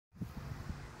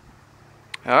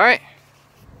All right.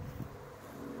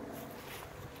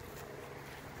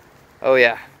 Oh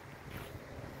yeah.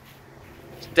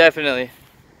 It's definitely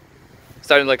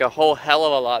starting to look a whole hell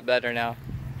of a lot better now.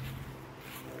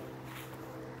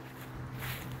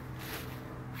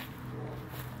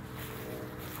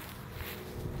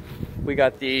 We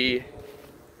got the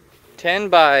 10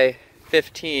 by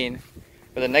 15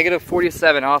 with a negative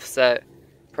 47 offset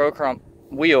Pro Comp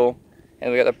wheel,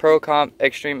 and we got the Pro Comp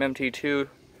Extreme MT2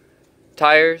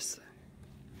 tires.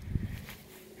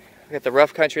 We got the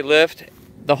rough country lift.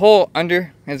 The whole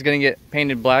under is gonna get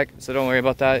painted black, so don't worry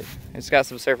about that. It's got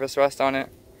some surface rust on it.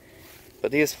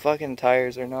 But these fucking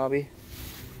tires are knobby.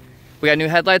 We got new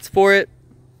headlights for it.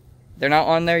 They're not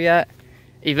on there yet.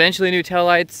 Eventually new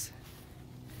taillights.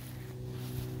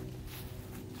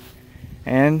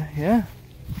 And yeah.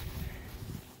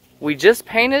 We just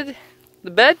painted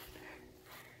the bed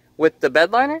with the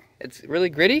bed liner. It's really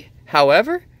gritty.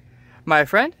 However, my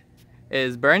friend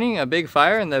is burning a big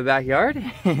fire in the backyard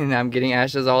and I'm getting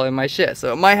ashes all in my shit.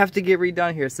 So it might have to get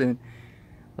redone here soon.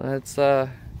 Let's hope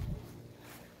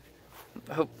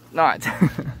not.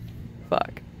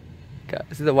 Fuck. God,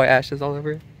 see the white ashes all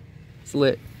over it? It's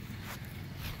lit.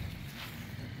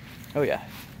 Oh yeah.